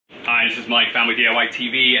Hi, this is Mike, Family DIY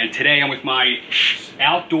TV, and today I'm with my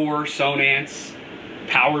outdoor Sonance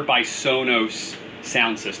powered by Sonos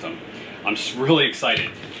sound system. I'm really excited.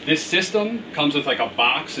 This system comes with like a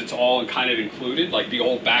box. It's all kind of included, like the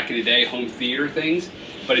old back in the day home theater things,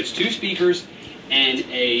 but it's 2 speakers and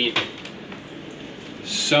a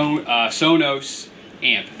Sonos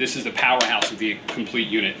Amp. This is the powerhouse of the complete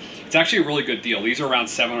unit. It's actually a really good deal. These are around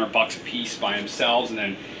 $700 a piece by themselves, and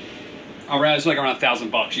then it's like around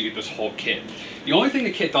 $1,000 you get this whole kit. The only thing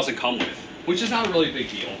the kit doesn't come with, which is not a really big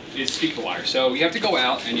deal, is speaker wire. So you have to go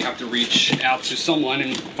out and you have to reach out to someone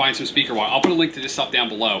and find some speaker wire. I'll put a link to this stuff down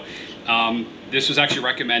below. This was actually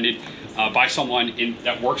recommended by someone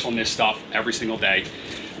that works on this stuff every single day.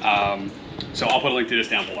 So I'll put a link to this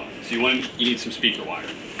down below. So you need some speaker wire.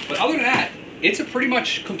 But other than that, it's a pretty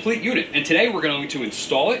much complete unit. And today we're going to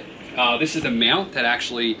install it. This is the mount that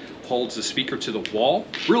actually holds the speaker to the wall.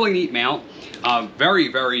 Really neat mount. Very,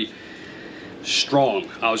 very strong.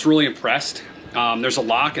 I was really impressed. There's a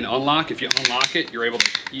lock and unlock. If you unlock it, you're able to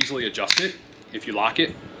easily adjust it. If you lock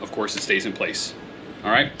it, of course, it stays in place.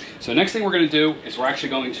 All right. So next thing we're going to do is we're actually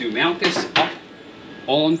going to mount this up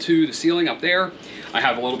onto the ceiling up there. I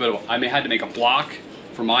have a little bit of, I had to make a block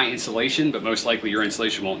for my installation, but most likely your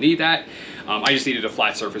installation won't need that. I just needed a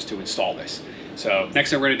flat surface to install this. So next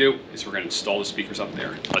thing we're going to do is we're going to install the speakers up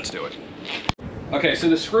there. Let's do it. Okay, so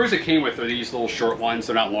the screws it came with are these little short ones.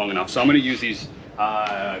 They're not long enough. So I'm going to use these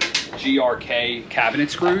GRK cabinet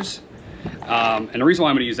screws. And the reason why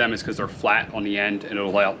I'm going to use them is because they're flat on the end, and it'll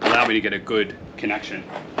allow me to get a good connection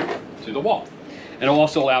to the wall. And it'll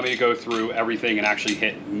also allow me to go through everything and actually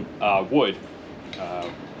hit wood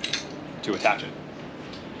to attach it.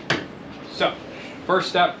 So first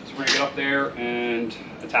step is we're going to get up there and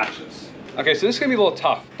attach this. Okay, so this is going to be a little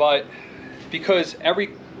tough, but because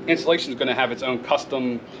every installation is going to have its own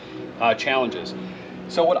custom challenges.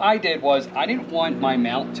 So what I did was I didn't want my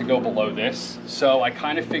mount to go below this, so I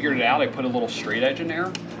kind of figured it out. I put a little straight edge in there,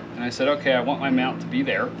 and I said, okay, I want my mount to be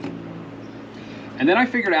there. And then I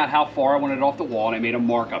figured out how far I wanted it off the wall, and I made a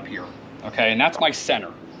mark up here. Okay, and that's my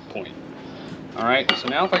center point. All right, so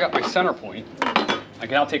now if I got my center point, I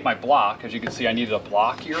can now take my block. As you can see, I needed a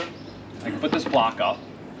block here. I can put this block up.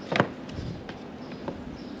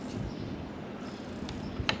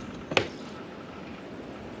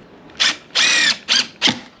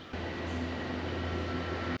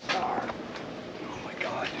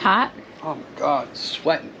 Hot? Oh my God,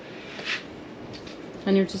 sweating.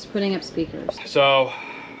 And you're just putting up speakers. So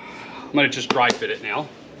I'm gonna just dry fit it now.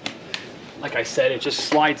 Like I said, it just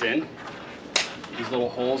slides in. These little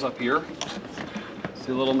holes up here. See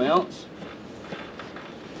the little mounts?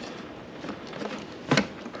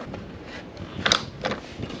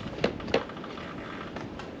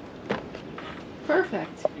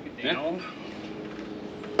 Perfect. Down.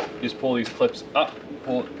 You just pull these clips up,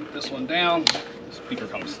 pull this one down. Speaker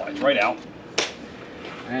slides right out.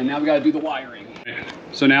 And now we got to do the wiring.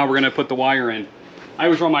 So now we're going to put the wire in. I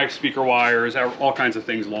always run my speaker wires, all kinds of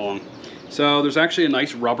things long. So there's actually a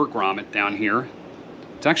nice rubber grommet down here.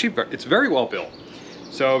 It's very well built.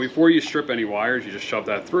 So before you strip any wires, you just shove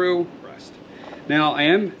that through. Now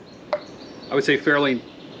I would say fairly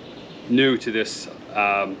new to this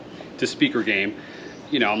speaker game.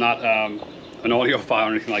 You know, I'm not an audiophile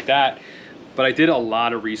or anything like that. But I did a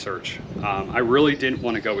lot of research. I really didn't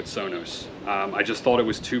want to go with Sonos. I just thought it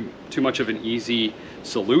was too much of an easy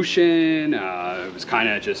solution. It was kind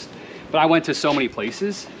of just, but I went to so many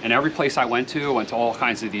places, and every place I went to all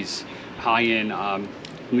kinds of these high-end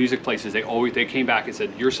music places. They came back and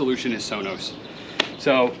said, your solution is Sonos.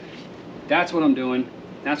 So that's what I'm doing.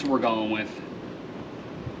 That's what we're going with.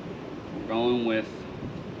 We're going with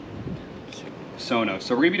Sonos.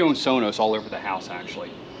 So we're gonna be doing Sonos all over the house,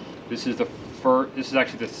 actually. This is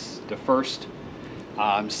actually the first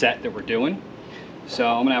set that we're doing. So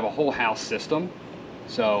I'm gonna have a whole house system.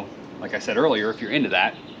 So like I said earlier, if you're into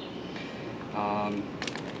that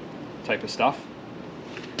type of stuff,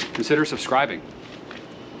 consider subscribing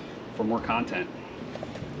for more content.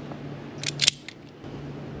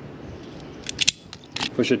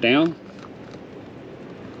 Push it down,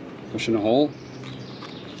 push in the hole,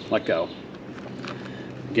 let go.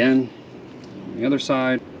 Again, on the other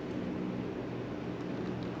side.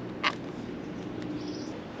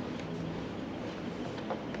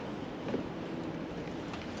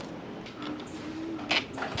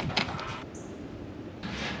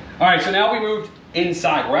 All right, so now we moved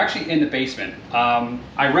inside. We're actually in the basement.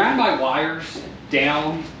 I ran my wires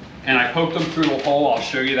down and I poked them through the hole. I'll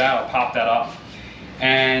show you that, I'll pop that up.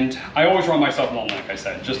 And I always run my stuff along, like I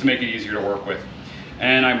said, just to make it easier to work with.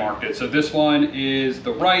 and I marked it. So this one is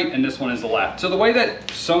the right and this one is the left. So the way that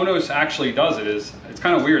Sonos actually does it is, it's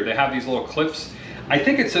kind of weird. They have these little clips. I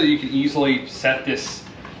think it's so that you can easily set this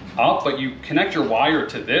up, but you connect your wire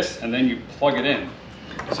to this and then you plug it in.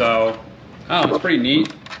 So, oh, it's pretty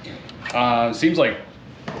neat. Seems like,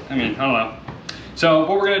 I mean, I don't know. So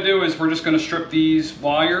what we're gonna do is we're just gonna strip these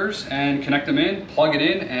wires and connect them in, plug it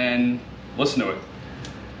in, and listen to it.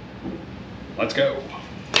 Let's go.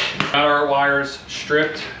 Got our wires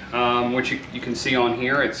stripped, which you can see on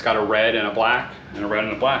here. It's got a red and a black, and a red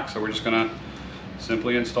and a black. So we're just gonna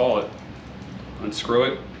simply install it.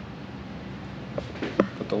 Unscrew it,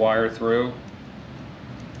 put the wire through,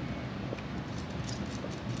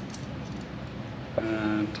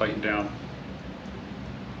 and tighten down.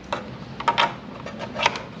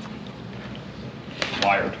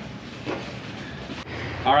 Wired.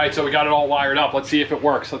 All right, so we got it all wired up. Let's see if it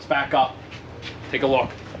works. Let's back up, take a look.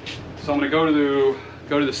 So I'm gonna go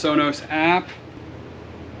to the Sonos app.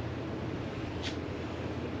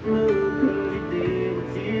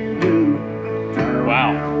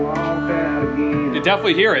 Wow, you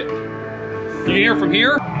definitely hear it. You can hear it from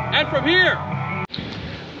here and from here.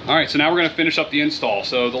 All right, so now we're gonna finish up the install.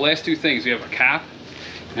 So the last two things, we have a cap,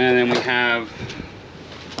 and then we have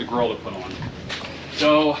the grill to put on.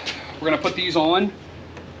 So we're gonna put these on.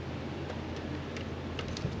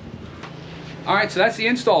 All right, so that's the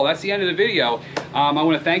install. That's the end of the video. I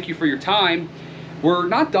wanna thank you for your time. We're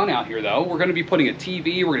not done out here though. We're gonna be putting a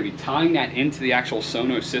TV, we're gonna be tying that into the actual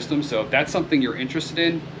Sonos system. So if that's something you're interested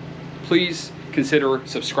in, please consider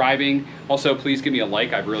subscribing. Also, please give me a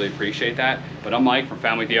like, I'd really appreciate that. But I'm Mike from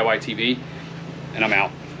Family DIY TV, and I'm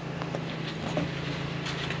out.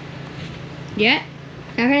 Yeah,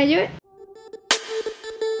 how can I do it?